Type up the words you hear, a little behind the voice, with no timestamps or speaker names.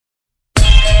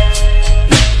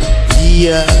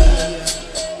Yeah,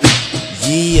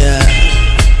 yeah,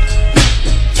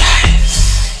 yes.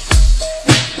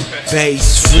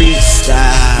 Bass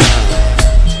freestyle.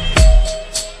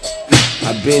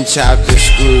 I've been chopped and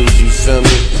screwed, you feel me?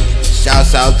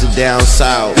 Shouts out to down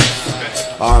south,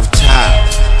 off top.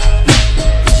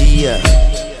 Yeah,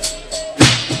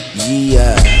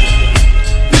 yeah,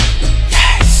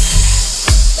 yes.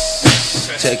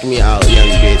 Check me out, young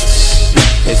bitch.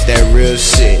 It's that real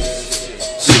shit.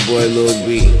 It's your boy Lil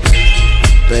B,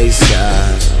 bass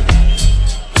guy.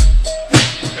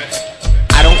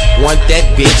 I don't want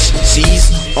that bitch,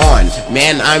 she's on.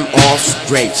 Man, I'm off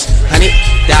grapes.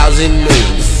 100,000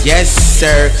 moves. Yes,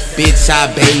 sir, bitch,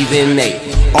 I bathe in it.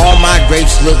 All my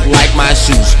grapes look like my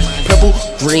shoes. Purple,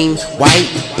 green, white,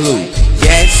 blue.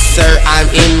 Yes, sir, I'm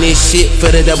in this shit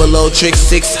for the 00 trick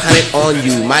 600 on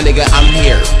you. My nigga, I'm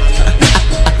here.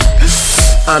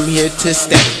 I'm here to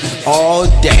stay all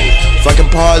day. Fucking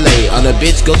parlay on a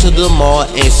bitch, go to the mall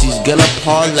and she's gonna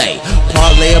parlay.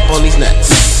 Parlay up on these nuts.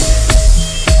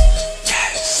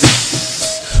 Yes.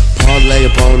 Parlay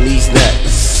up on these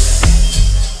nuts.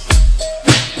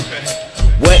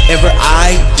 Whatever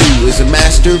I do is a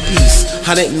masterpiece.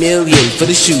 100 million for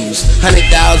the shoes,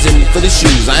 100,000 for the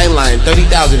shoes. I ain't lying,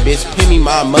 30,000, bitch, pay me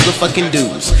my motherfucking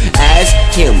dues. Ask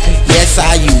him, yes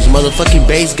I use motherfucking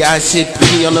bass guy shit,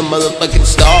 put me on the motherfucking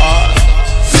star.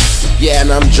 Yeah,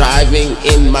 and I'm driving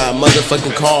in my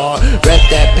motherfucking car. Rep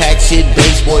that pack shit,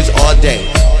 bass boys all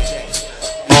day.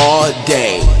 All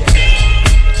day.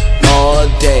 All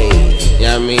day. You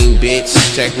know what I mean, bitch?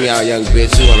 Check me out, young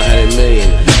bitch, who on 100 million.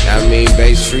 You know what I mean,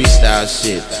 bass freestyle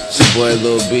shit. It's your boy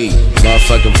Lil B,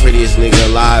 motherfucking prettiest nigga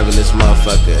alive in this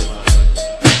motherfucker.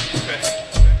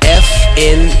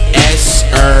 FNS,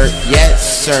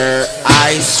 yes sir,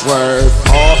 I swerve.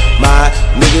 All my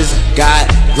niggas got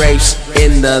grapes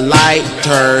in the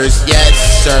lighters. Yes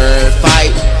sir,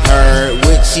 fight her,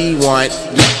 what she want.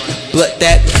 Yeah, put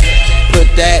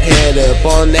that head up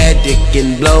on that dick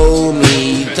and blow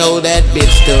me. Told that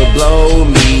bitch to blow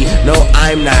me. No,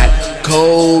 I'm not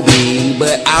Kobe,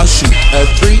 but I'll shoot a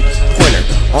 3-pointer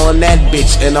on that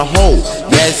bitch in a hole.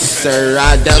 Yes sir,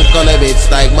 I dunk on a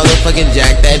bitch like motherfucking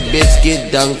Jack. That bitch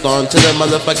get dunked on to the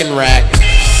motherfucking rack.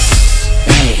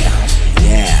 Bam,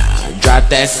 yeah, drop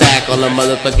that sack on the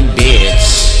motherfucking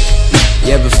bitch.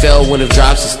 You ever felt when it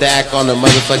drops a stack on the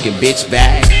motherfucking bitch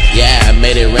back? Yeah, I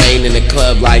made it rain in the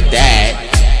club like that.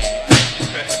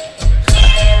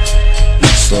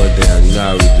 Slow it down, you know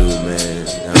how we do, man.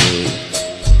 I mean,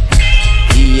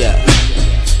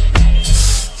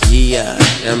 yeah.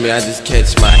 I mean, I just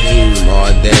catch my heme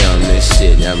all day on this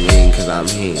shit, you know what I mean? Cause I'm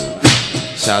heme.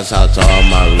 Shouts out to all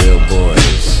my real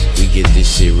boys. We get this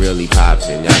shit really poppin',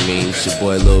 you know what I mean? It's your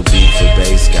boy Lil B for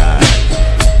bass guy.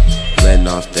 Letting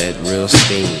off that real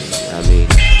steam, you know what I mean?